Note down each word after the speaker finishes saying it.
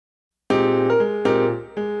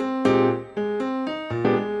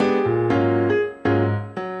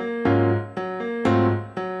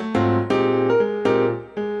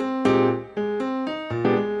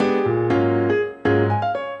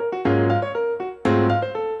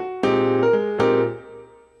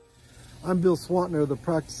I'm Bill Swantner, the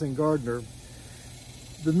practicing gardener.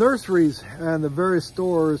 The nurseries and the various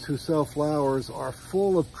stores who sell flowers are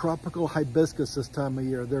full of tropical hibiscus this time of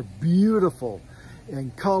year. They're beautiful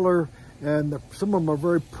in color, and some of them are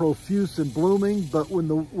very profuse in blooming, but when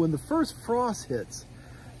the first frost hits,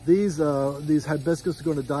 these hibiscus are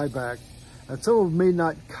going to die back, and some of them may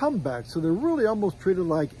not come back, so they're really almost treated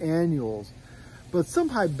like annuals. But some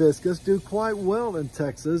hibiscus do quite well in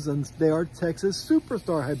Texas, and they are Texas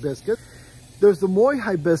superstar hibiscus. There's the Moy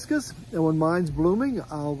hibiscus, and when mine's blooming,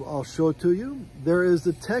 I'll show it to you. There is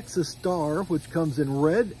the Texas Star, which comes in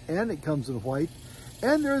red and it comes in white.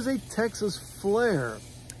 And there's a Texas Flare.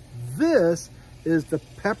 This is the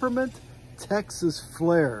Peppermint Texas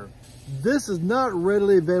Flare. This is not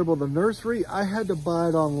readily available in the nursery. I had to buy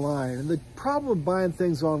it online. And the problem with buying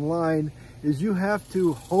things online is you have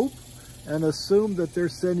to hope and assume that they're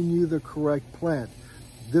sending you the correct plant.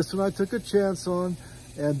 This one I took a chance on,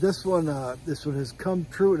 and this one has come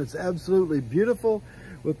true, and it's absolutely beautiful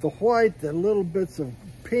with the white and little bits of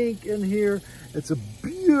pink in here. It's a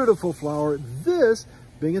beautiful flower. This,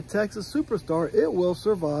 being a Texas superstar, it will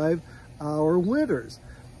survive our winters.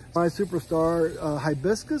 My superstar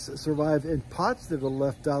hibiscus survive in pots that are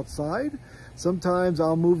left outside. Sometimes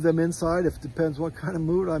I'll move them inside. It depends what kind of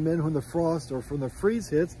mood I'm in when the frost or when the freeze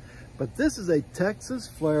hits. But this is a Texas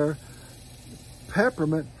Flare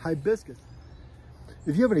Peppermint Hibiscus.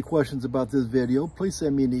 If you have any questions about this video, please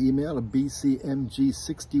send me an email at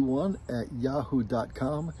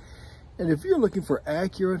bcmg61@yahoo.com. And if you're looking for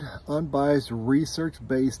accurate, unbiased,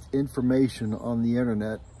 research-based information on the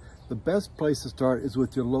internet, the best place to start is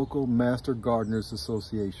with your local Master Gardeners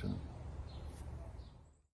Association.